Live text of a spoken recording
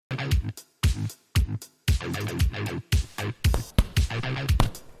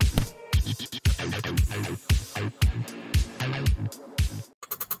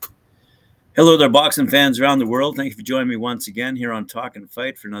Hello there, boxing fans around the world. Thank you for joining me once again here on Talk and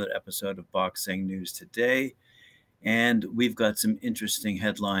Fight for another episode of Boxing News Today. And we've got some interesting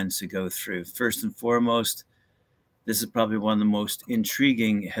headlines to go through. First and foremost, this is probably one of the most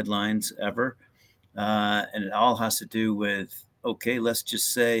intriguing headlines ever. And it all has to do with, okay, let's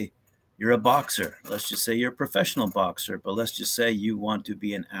just say you're a boxer. Let's just say you're a professional boxer, but let's just say you want to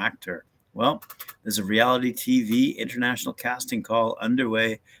be an actor. Well, there's a reality TV international casting call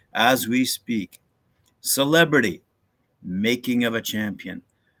underway as we speak. Celebrity, Making of a Champion,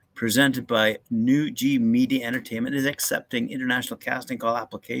 presented by New G Media Entertainment, is accepting international casting call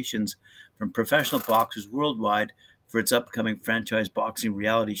applications from professional boxers worldwide for its upcoming franchise boxing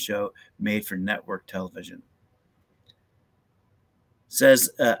reality show made for network television. Says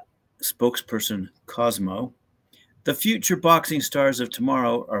spokesperson Cosmo, the future boxing stars of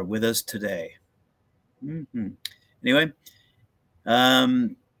tomorrow are with us today. Mm-hmm. Anyway,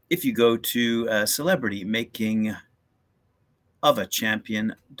 if you go to Celebrity Making of a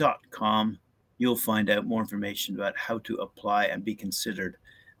champion.com, you'll find out more information about how to apply and be considered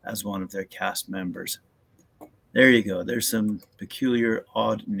as one of their cast members. There you go. There's some peculiar,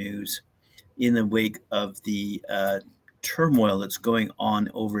 odd news in the wake of the turmoil that's going on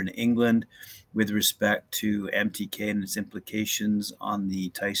over in England with respect to MTK and its implications on the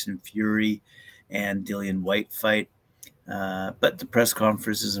Tyson Fury and Dillian Whyte fight. But the press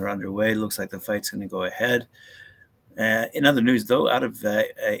conferences are underway. Looks like the fight's going to go ahead. In other news, though, out of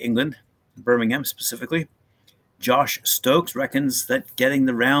England, Birmingham specifically, Josh Stokes reckons that getting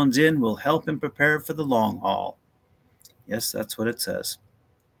the rounds in will help him prepare for the long haul. Yes, that's what it says.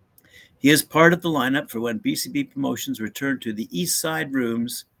 He is part of the lineup for when BCB Promotions return to the East Side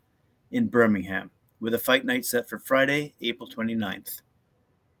Rooms in Birmingham, with a fight night set for Friday, April 29th.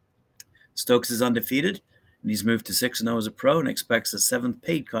 Stokes is undefeated, and he's moved to 6-0 as a pro and expects the 7th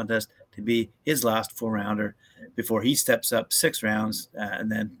paid contest to be his last 4-rounder before he steps up 6 rounds and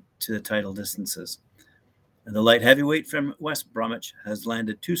then to the title distances. And the light heavyweight from West Bromwich has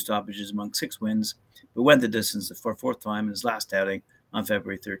landed 2 stoppages among 6 wins, but went the distance for a 4th time in his last outing on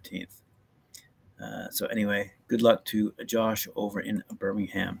February 13th. So anyway, good luck to Josh over in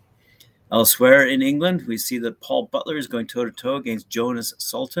Birmingham. Elsewhere in England, we see that Paul Butler is going toe-to-toe against Jonas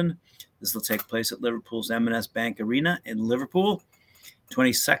Sultan. This will take place at Liverpool's M&S Bank Arena in Liverpool,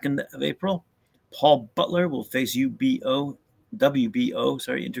 22nd of April. Paul Butler will face WBO,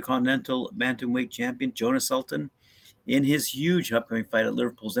 Intercontinental Bantamweight champion Jonas Sultan in his huge upcoming fight at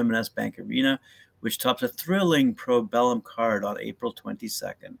Liverpool's M&S Bank Arena, which tops a thrilling Pro Bellum card on April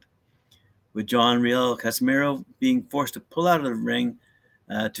 22nd. With John Riel Casimiro being forced to pull out of the ring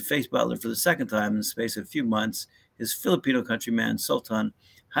to face Butler for the 2nd time in the space of a few months, his Filipino countryman Sultan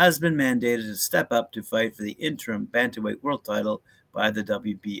has been mandated to step up to fight for the interim bantamweight world title by the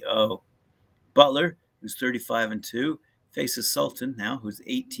WBO. Butler, who's 35-2, faces Sultan now, who's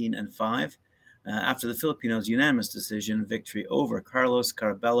 18-5, after the Filipinos' unanimous decision victory over Carlos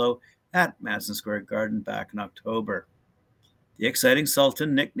Carabello at Madison Square Garden back in October. The exciting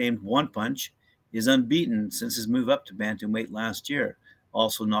Sultan, nicknamed One Punch, is unbeaten since his move up to bantamweight last year,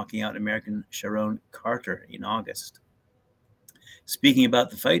 also knocking out American Sharon Carter in August. Speaking about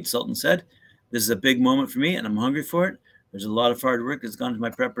the fight, Sultan said, "This is a big moment for me, and I'm hungry for it. There's a lot of hard work that's gone into my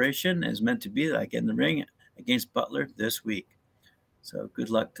preparation, and it's meant to be that I get in the ring against Butler this week." So good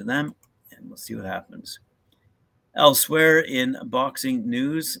luck to them, and we'll see what happens. Elsewhere in boxing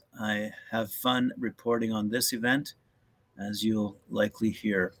news, I have fun reporting on this event, as you'll likely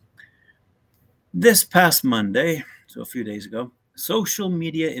hear. This past Monday, so a few days ago, social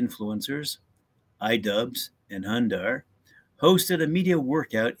media influencers, iDubbbz and Hundar, hosted a media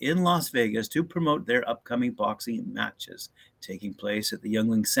workout in Las Vegas to promote their upcoming boxing matches taking place at the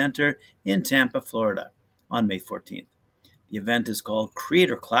Youngling Center in Tampa, Florida on May 14th. The event is called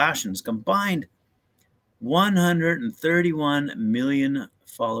Creator Clash and has combined 131 million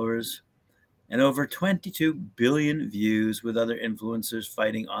followers and over 22 billion views, with other influencers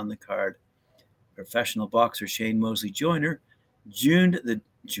fighting on the card. Professional boxer Shane Mosley Joyner joined the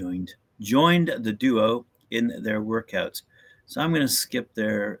duo in their workouts. So I'm going to skip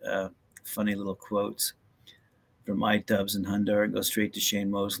their funny little quotes from iDubbbz and Hundar and go straight to Shane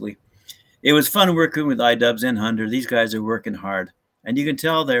Mosley. "It was fun working with iDubbbz and Hundar. These guys are working hard, and you can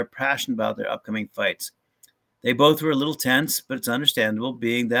tell they're passionate about their upcoming fights. They both were a little tense, but it's understandable,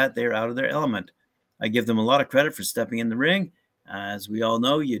 being that they're out of their element. I give them a lot of credit for stepping in the ring. As we all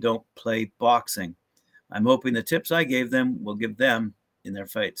know, you don't play boxing. I'm hoping the tips I gave them will give them in their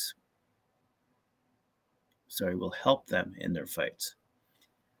fights. Will help them in their fights.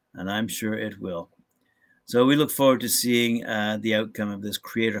 And I'm sure it will." So we look forward to seeing the outcome of this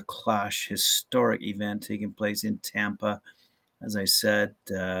Creator Clash historic event taking place in Tampa, as I said,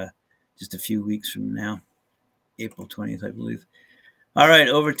 just a few weeks from now, April 20th, I believe. All right,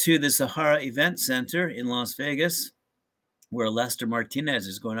 over to the Sahara Event Center in Las Vegas, where Lester Martinez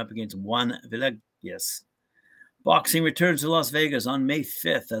is going up against Juan Villegas. Boxing returns to Las Vegas on May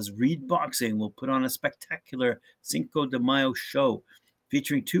 5th as Reed Boxing will put on a spectacular Cinco de Mayo show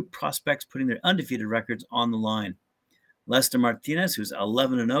featuring two prospects putting their undefeated records on the line. Lester Martinez, who's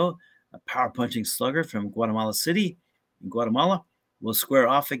 11-0, a power-punching slugger from Guatemala City in Guatemala, will square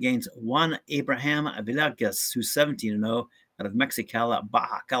off against Juan Abraham Villegas, who's 17-0, out of Mexicali,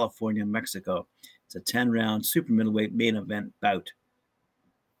 Baja California, Mexico. It's a 10-round super middleweight main event bout.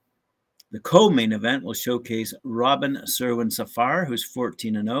 The co-main event will showcase Robin Serwin Safar, who's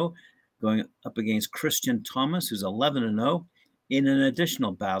 14-0, going up against Christian Thomas, who's 11-0, in an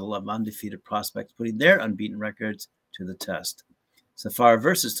additional battle of undefeated prospects, putting their unbeaten records to the test. Safar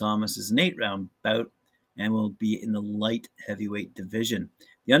versus Thomas is an 8-round bout and will be in the light heavyweight division.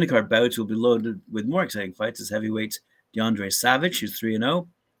 The undercard bouts will be loaded with more exciting fights as heavyweights DeAndre Savage, who's 3-0,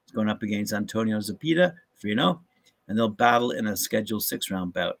 is going up against Antonio Zepeda, 3-0, and they'll battle in a scheduled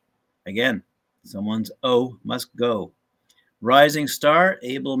 6-round bout. Again, someone's O must go. Rising star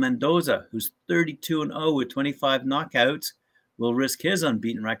Abel Mendoza, who's 32-0 with 25 knockouts, will risk his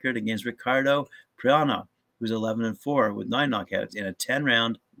unbeaten record against Ricardo Priana, who's 11-4 with 9 knockouts in a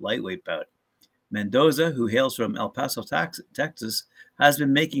 10-round lightweight bout. Mendoza, who hails from El Paso, Texas, has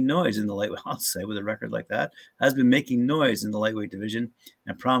been making noise in the lightweight. I'll say with a record like that, has been making noise in the lightweight division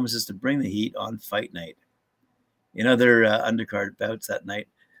and promises to bring the heat on fight night. In other undercard bouts that night,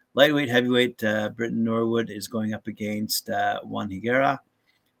 lightweight, heavyweight, Britton Norwood is going up against Juan Higuera.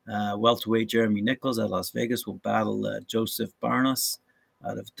 Welterweight Jeremy Nichols out of Las Vegas will battle Joseph Barnos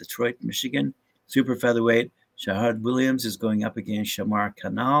out of Detroit, Michigan. Super featherweight Shahad Williams is going up against Shamar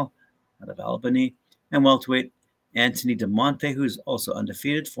Kanal out of Albany. And welterweight Anthony DeMonte, who's also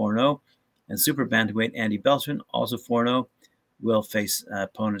undefeated, 4-0. And super bantamweight Andy Beltran, also 4-0, will face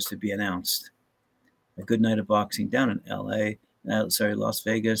opponents to be announced. A good night of boxing down in Las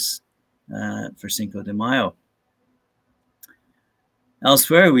Vegas for Cinco de Mayo.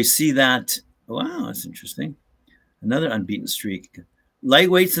 Elsewhere, we see that, wow, that's interesting. Another unbeaten streak.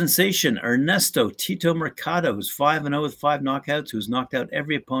 Lightweight sensation Ernesto Tito Mercado, who's 5-0 with 5 knockouts, who's knocked out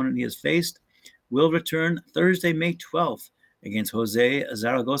every opponent he has faced, will return Thursday, May 12th against Jose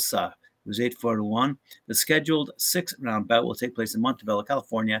Zaragoza, who's 8-4-1. The scheduled 6-round bout will take place in Montebello,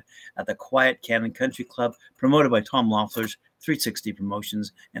 California at the Quiet Cannon Country Club, promoted by Tom Loeffler's 360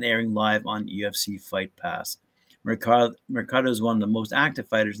 Promotions and airing live on UFC Fight Pass. Mercado is one of the most active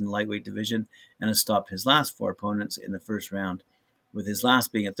fighters in the lightweight division and has stopped his last 4 opponents in the first round, with his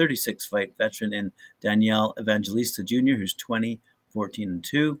last being a 36-fight veteran in Daniel Evangelista Jr., who's 20,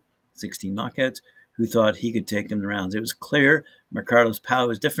 14-2, 16 knockouts, who thought he could take him in the rounds. It was clear Mercado's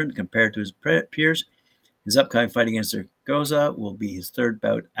power is different compared to his peers. His upcoming fight against Zaragoza will be his 3rd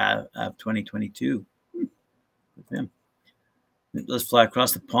bout of 2022. With him. Let's fly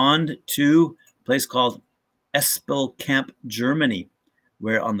across the pond to a place called Espelkamp, Germany,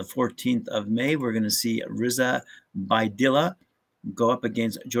 where on the 14th of May, we're going to see Riza Baidila go up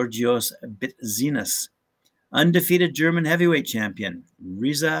against Georgios Bitzinas. Undefeated German heavyweight champion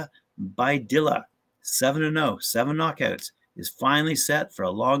Riza Baidila, 7-0, 7 knockouts, is finally set for a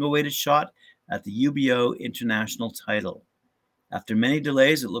long-awaited shot at the UBO International title. After many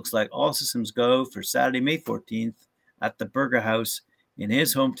delays, it looks like all systems go for Saturday, May 14th at the Burger House in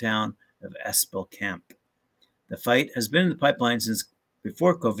his hometown of Espelkamp. The fight has been in the pipeline since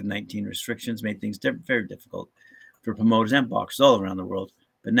before COVID-19 restrictions made things very difficult for promoters and boxers all around the world,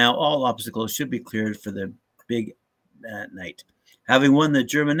 but now all obstacles should be cleared for the big night. Having won the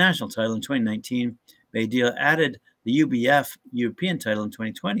German national title in 2019, Baidila added the UBF European title in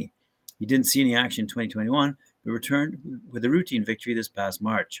 2020. He didn't see any action in 2021, but returned with a routine victory this past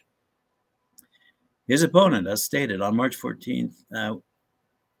March. His opponent, as stated, on March 14th,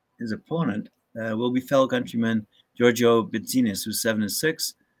 will be fellow countryman Giorgio Bitzinas, who's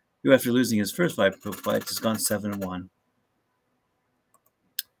 7-6, who, after losing his first 5 pro fights, has gone 7-1.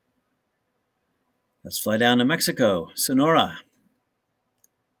 Let's fly down to Mexico. Sonora.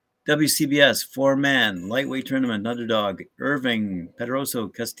 WCBS 4-man lightweight tournament underdog Irving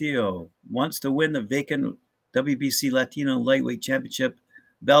Pedroso Castillo wants to win the vacant WBC Latino lightweight championship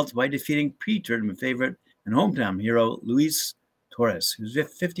belt by defeating pre-tournament favorite and hometown hero Luis Torres, who's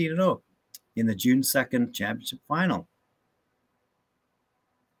 15-0 in the June 2nd championship final.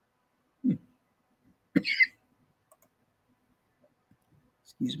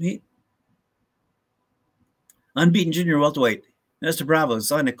 Excuse me. Unbeaten junior welterweight Nestor Bravo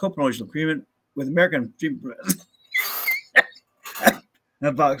signed a co-promotional agreement with American Dream.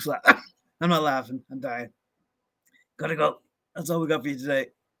 That box laugh. I'm not laughing. I'm dying. Gotta go. That's all we got for you today.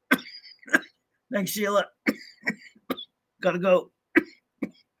 Thanks, Sheila. Gotta go.